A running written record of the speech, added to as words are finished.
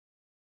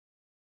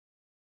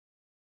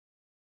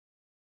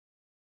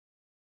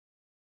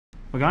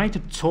We're going to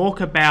talk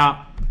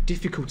about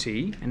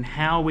difficulty and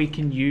how we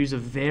can use a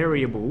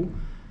variable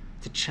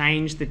to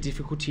change the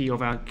difficulty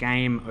of our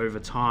game over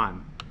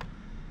time.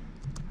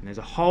 And there's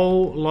a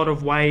whole lot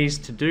of ways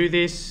to do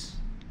this.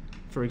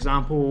 For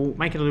example,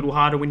 make it a little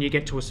harder when you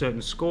get to a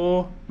certain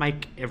score.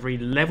 Make every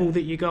level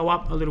that you go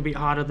up a little bit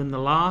harder than the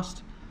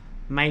last.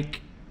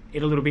 Make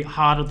it a little bit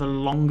harder the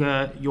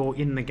longer you're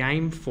in the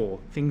game for.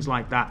 Things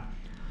like that.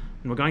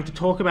 And we're going to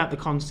talk about the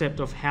concept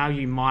of how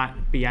you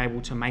might be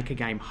able to make a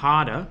game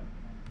harder.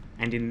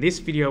 And in this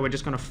video, we're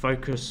just going to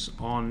focus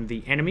on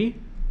the enemy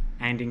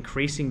and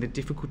increasing the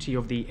difficulty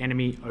of the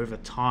enemy over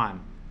time.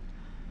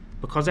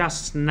 Because our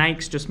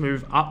snakes just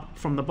move up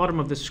from the bottom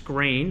of the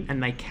screen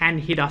and they can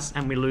hit us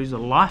and we lose a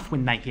life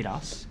when they hit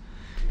us,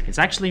 it's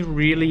actually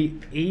really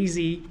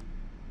easy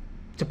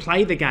to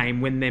play the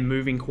game when they're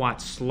moving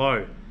quite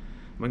slow.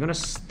 We're going to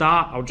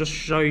start, I'll just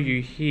show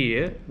you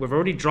here. We've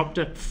already dropped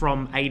it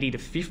from 80 to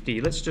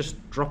 50. Let's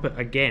just drop it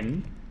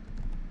again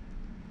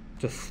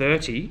to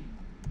 30.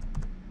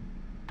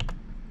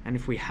 And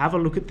if we have a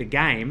look at the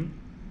game,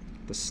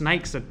 the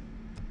snakes are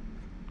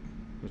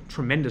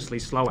tremendously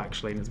slow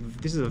actually.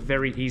 This is a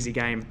very easy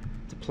game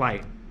to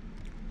play.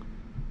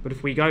 But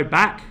if we go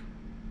back,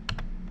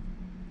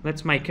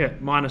 let's make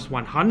it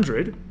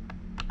 -100.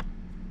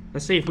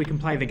 Let's see if we can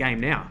play the game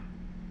now.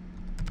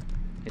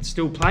 It's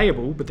still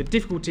playable, but the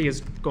difficulty has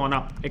gone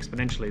up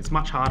exponentially. It's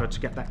much harder to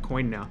get that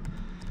coin now.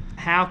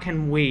 How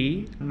can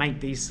we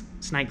make these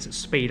snakes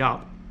speed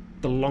up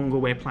the longer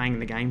we're playing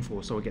the game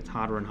for, so it gets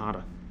harder and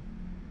harder?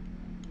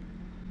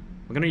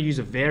 We're going to use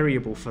a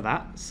variable for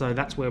that, so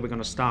that's where we're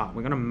going to start.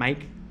 We're going to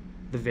make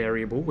the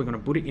variable. We're going to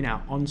put it in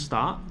our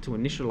onStart to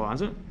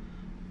initialize it.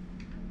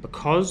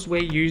 Because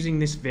we're using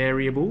this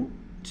variable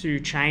to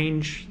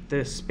change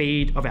the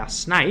speed of our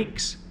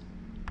snakes,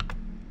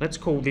 let's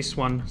call this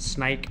one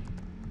snake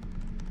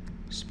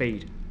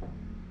speed.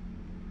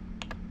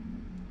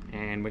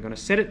 And we're going to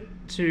set it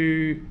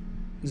to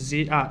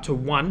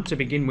 1 to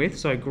begin with.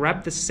 So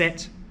grab the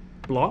set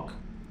block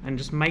and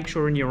just make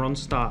sure in your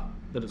onStart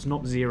that it's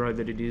not 0,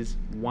 that it is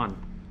 1.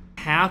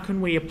 How can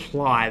we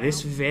apply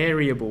this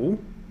variable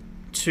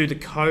to the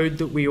code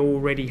that we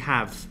already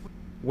have?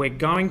 We're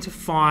going to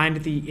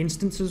find the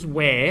instances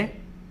where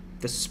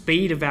the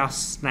speed of our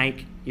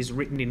snake is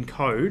written in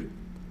code,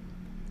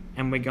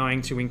 and we're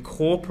going to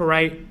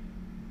incorporate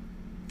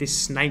this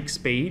snake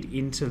speed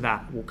into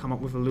that. We'll come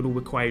up with a little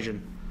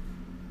equation.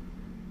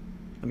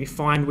 Let me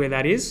find where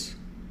that is.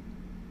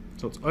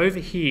 So it's over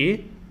here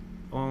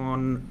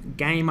on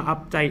game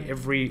update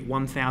every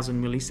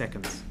 1000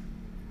 milliseconds.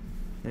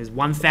 There's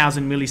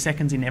 1000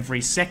 milliseconds in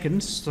every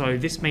second, so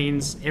this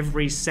means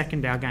every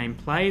second our game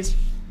plays,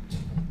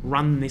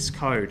 run this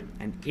code.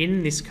 And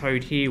in this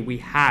code here we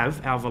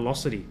have our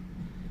velocity.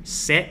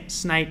 Set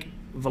snake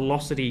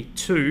velocity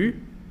to,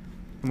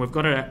 and we've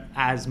got it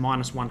as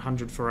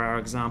 -100 for our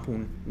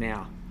example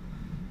now.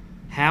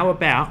 How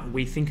about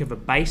we think of a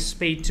base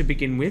speed to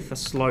begin with, a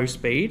slow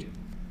speed.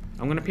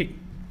 I'm going to pick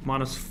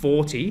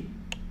 -40.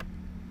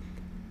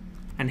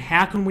 And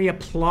how can we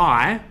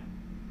apply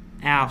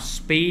our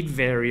speed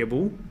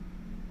variable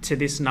to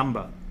this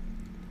number?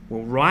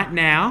 Well, right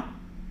now,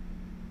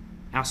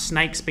 our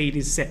snake speed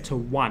is set to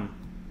 1.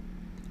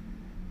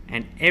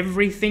 And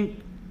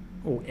everything,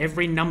 or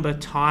every number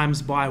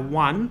times by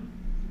 1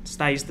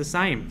 stays the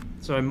same.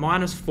 So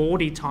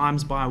 -40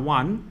 times by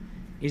 1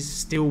 is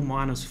still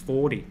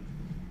 -40.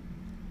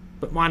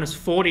 But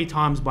 -40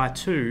 times by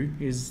 2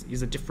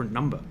 is a different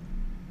number.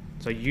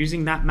 So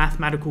using that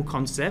mathematical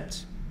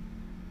concept,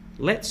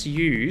 let's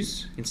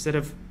use, instead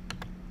of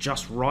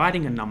just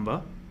writing a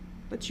number,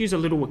 let's use a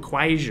little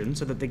equation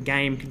so that the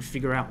game can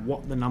figure out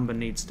what the number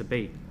needs to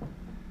be.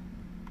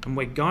 And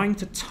we're going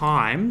to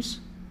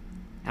times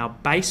our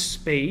base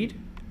speed,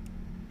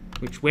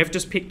 which we've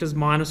just picked as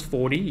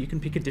 -40. You can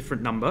pick a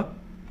different number.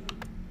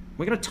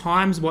 We're going to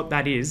times what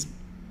that is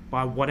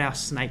by what our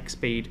snake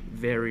speed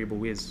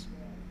variable is.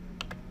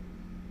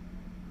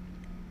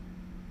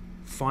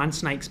 Find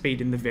snake speed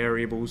in the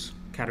variables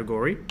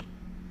category,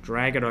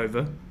 drag it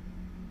over,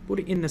 put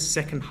it in the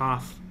second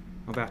half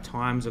of our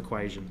times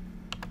equation.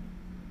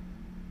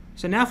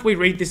 So now if we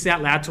read this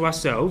out loud to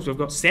ourselves, we've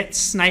got set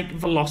snake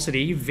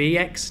velocity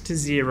Vx to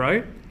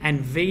 0 and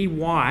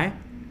Vy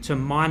to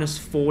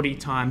 -40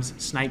 times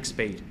snake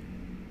speed.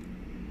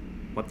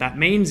 What that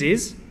means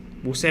is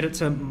we'll set it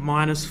to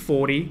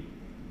 -40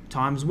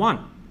 times 1.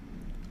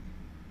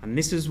 And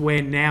this is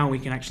where now we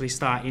can actually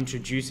start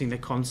introducing the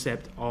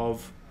concept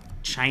of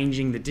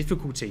changing the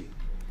difficulty.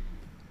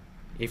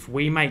 If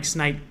we make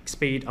snake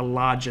speed a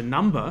larger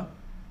number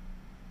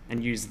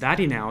and use that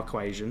in our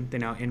equation,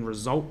 then our end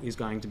result is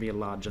going to be a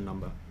larger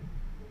number.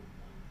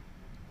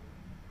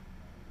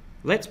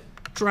 Let's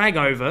drag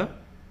over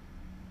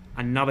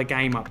another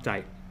game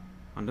update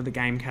under the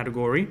game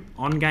category,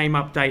 on game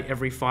update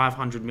every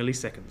 500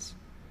 milliseconds.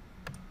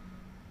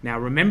 Now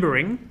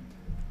remembering,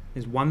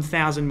 there's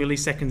 1000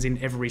 milliseconds in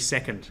every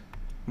second.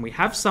 And we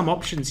have some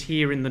options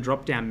here in the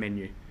drop down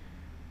menu.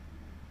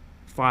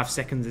 5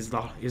 seconds is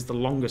the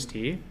longest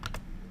here,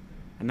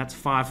 and that's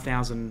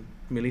 5000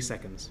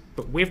 milliseconds.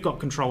 But we've got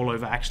control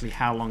over actually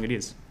how long it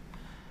is.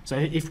 So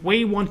if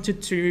we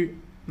wanted to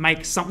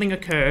make something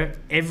occur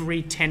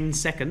every 10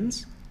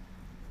 seconds,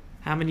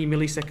 how many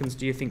milliseconds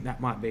do you think that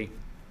might be?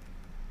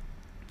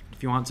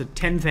 If you answered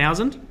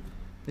 10,000,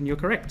 then you're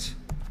correct.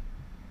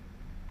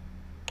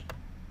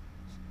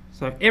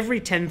 So every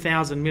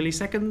 10,000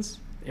 milliseconds,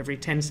 every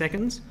 10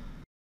 seconds,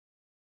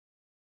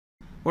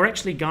 we're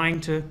actually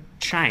going to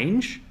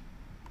change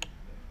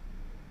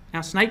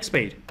our snake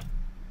speed.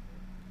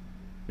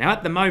 Now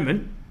at the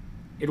moment,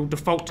 it'll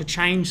default to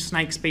change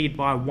snake speed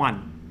by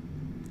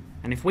 1.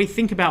 And if we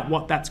think about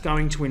what that's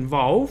going to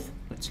involve,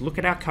 let's look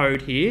at our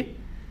code here.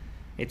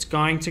 It's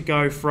going to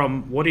go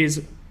from what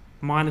is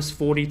minus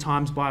 40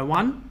 times by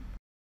 1,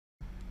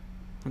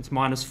 that's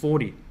minus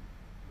 40.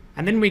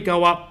 And then we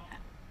go up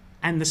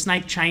and the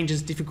snake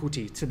changes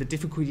difficulty to the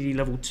difficulty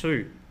level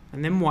 2.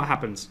 And then what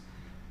happens?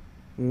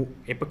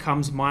 It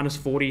becomes minus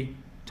 40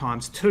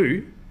 times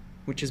 2,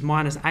 which is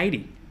minus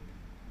 80.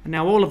 And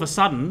now all of a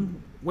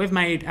sudden, we've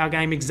made our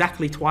game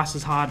exactly twice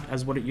as hard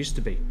as what it used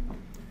to be.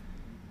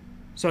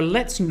 So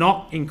let's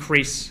not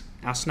increase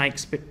our snake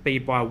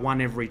speed by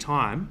 1 every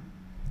time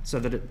so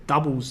that it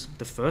doubles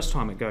the first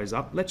time it goes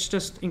up. Let's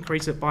just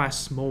increase it by a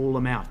small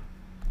amount.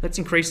 Let's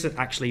increase it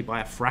actually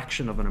by a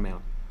fraction of an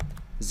amount.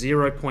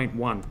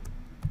 0.1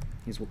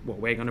 is what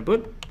we're going to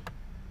put.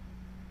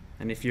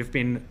 And if you've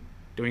been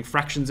doing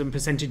fractions and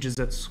percentages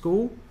at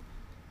school,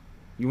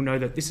 you'll know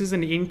that this is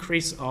an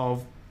increase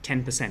of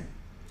 10%.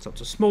 So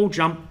it's a small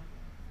jump,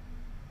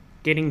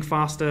 getting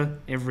faster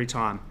every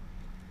time.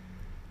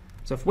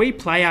 So if we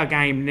play our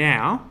game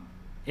now,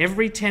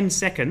 every 10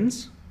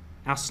 seconds,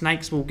 our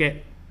snakes will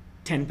get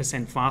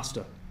 10%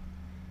 faster.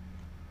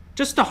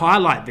 Just to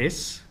highlight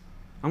this,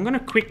 I'm going to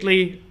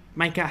quickly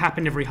make it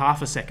happen every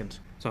half a second.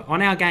 So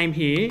on our game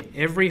here,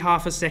 every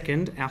half a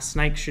second, our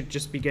snakes should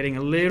just be getting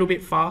a little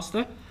bit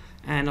faster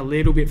and a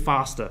little bit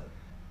faster.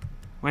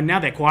 Well, now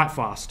they're quite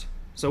fast.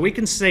 So we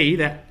can see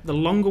that the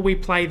longer we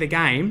play the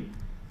game,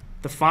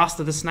 the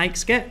faster the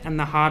snakes get and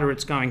the harder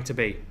it's going to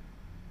be.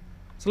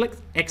 So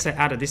let's exit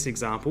out of this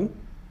example.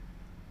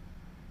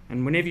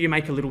 And whenever you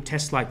make a little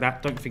test like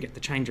that, don't forget to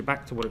change it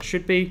back to what it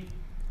should be.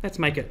 Let's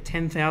make it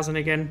 10,000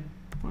 again.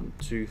 1,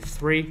 2,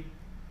 3.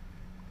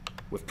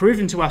 We've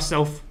proven to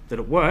ourselves that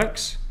it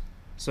works.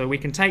 So we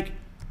can take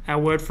our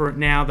word for it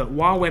now that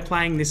while we're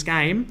playing this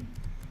game,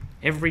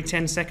 every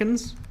 10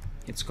 seconds,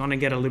 it's going to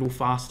get a little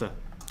faster.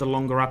 The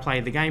longer I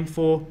play the game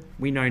for,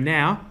 we know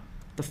now,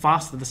 the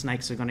faster the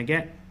snakes are going to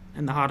get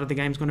and the harder the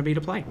game's going to be to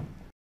play.